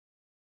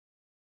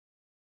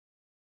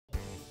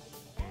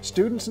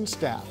Students and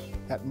staff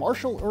at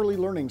Marshall Early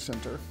Learning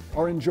Center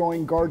are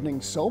enjoying gardening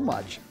so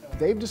much,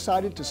 they've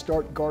decided to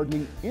start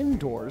gardening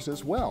indoors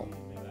as well.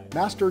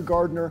 Master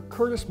gardener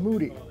Curtis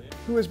Moody,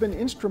 who has been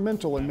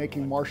instrumental in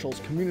making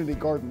Marshall's community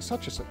garden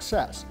such a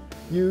success,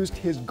 used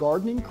his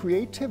gardening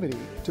creativity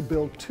to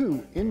build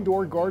 2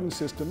 indoor garden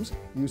systems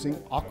using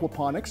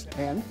aquaponics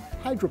and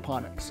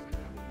hydroponics.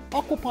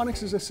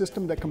 Aquaponics is a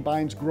system that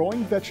combines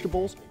growing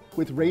vegetables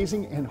with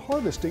raising and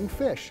harvesting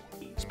fish,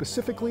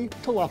 specifically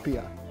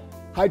tilapia.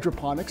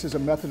 Hydroponics is a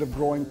method of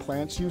growing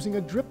plants using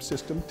a drip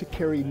system to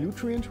carry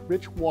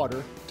nutrient-rich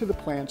water to the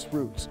plant's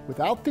roots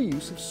without the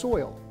use of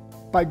soil.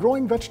 By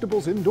growing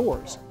vegetables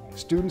indoors,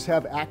 students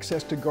have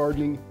access to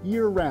gardening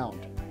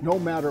year-round, no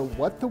matter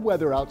what the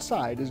weather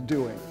outside is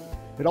doing.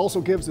 It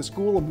also gives the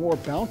school a more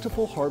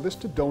bountiful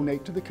harvest to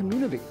donate to the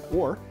community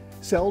or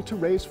sell to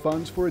raise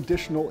funds for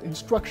additional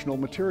instructional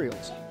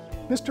materials.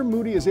 Mr.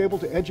 Moody is able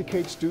to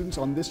educate students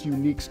on this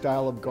unique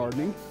style of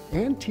gardening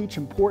and teach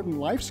important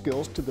life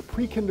skills to the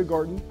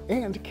pre-kindergarten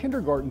and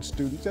kindergarten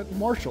students at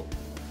Marshall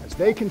as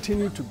they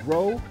continue to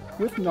grow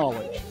with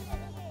knowledge.